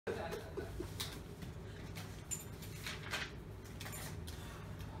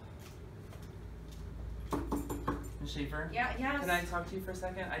Ms. Schaefer? Yeah, yes. Can I talk to you for a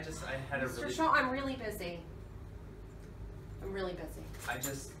second? I had a Mr. really... Shaw, I'm really busy. I'm really busy.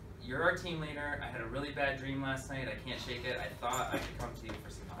 You're our team leader. I had a really bad dream last night. I can't shake it. I thought I could come to you for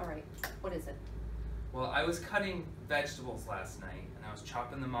some help. All right, what is it? Well, I was cutting vegetables last night, and I was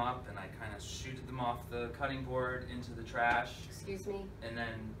chopping them up, and I kind of shooted them off the cutting board into the trash. Excuse me? And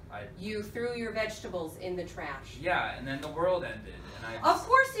then You threw your vegetables in the trash. Yeah, and then the world ended, and Of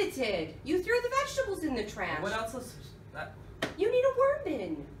course it did. You threw the vegetables in the trash. What else was that? You need a worm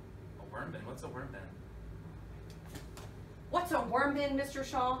bin. A worm bin? What's a worm bin? What's a worm bin, Mr.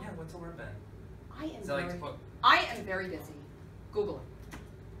 Shaw? Yeah, what's a worm bin? I am very busy. Google it.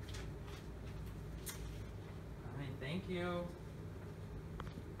 Thank you.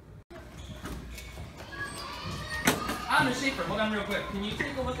 Ms. Schaefer, hold on real quick. Can you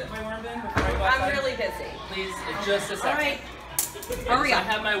take a look at my worm bin before I go outside? I'm really busy. Please, just a second. All right. Hurry up. I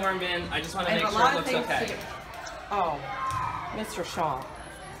have my worm bin. I just want to make sure it looks okay. Oh, Mr. Shaw.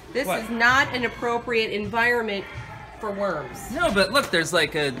 This is not an appropriate environment for worms. No, but look, there's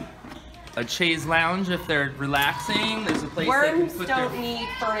like a chaise lounge if they're relaxing. There's a place they can Worms put don't need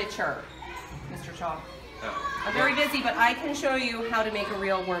furniture, Mr. Shaw. Oh. I'm very busy, but I can show you how to make a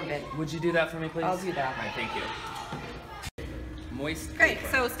real worm bin. Would you do that for me, please? I'll do that. All right, thank you. Moist Great,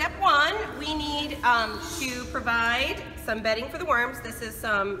 paper. so step one, we need to provide some bedding for the worms. This is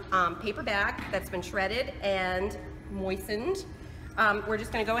some paper bag that's been shredded and moistened. We're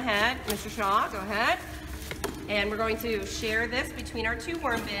just gonna go ahead, Mr. Shaw, go ahead. And we're going to share this between our two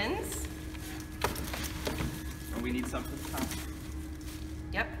worm bins. And we need some for the top.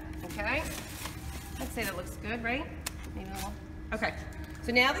 Yep, okay. I'd say that looks good, right? Maybe a little. Okay,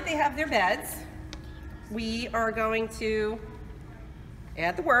 so now that they have their beds, we are going to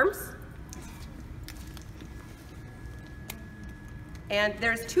add the worms. And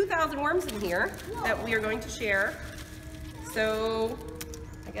there's 2,000 worms in here that we are going to share. So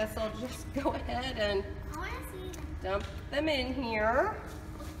I guess I'll just go ahead and dump them in here.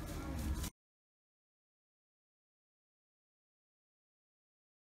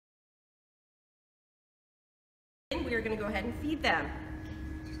 And we are going to go ahead and feed them.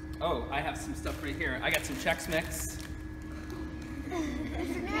 Oh, I have some stuff right here. I got some Chex Mix.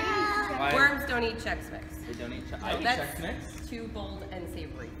 Worms don't eat Chex Mix. They don't eat Chex Mix. No, I eat that's Chex Mix. too bold and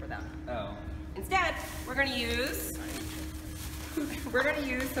savory for them. Oh. Instead, we're going to use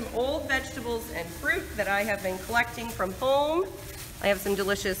some old vegetables and fruit that I have been collecting from home. I have some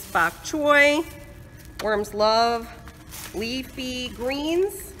delicious bok choy. Worms love leafy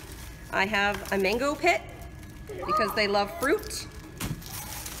greens. I have a mango pit because they love fruit.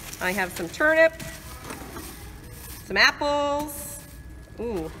 I have some turnip, some apples,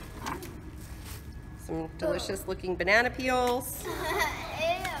 ooh, some delicious looking banana peels.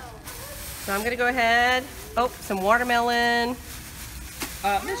 So I'm gonna go ahead, some watermelon.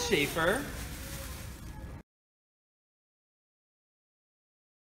 Ms. Schaefer,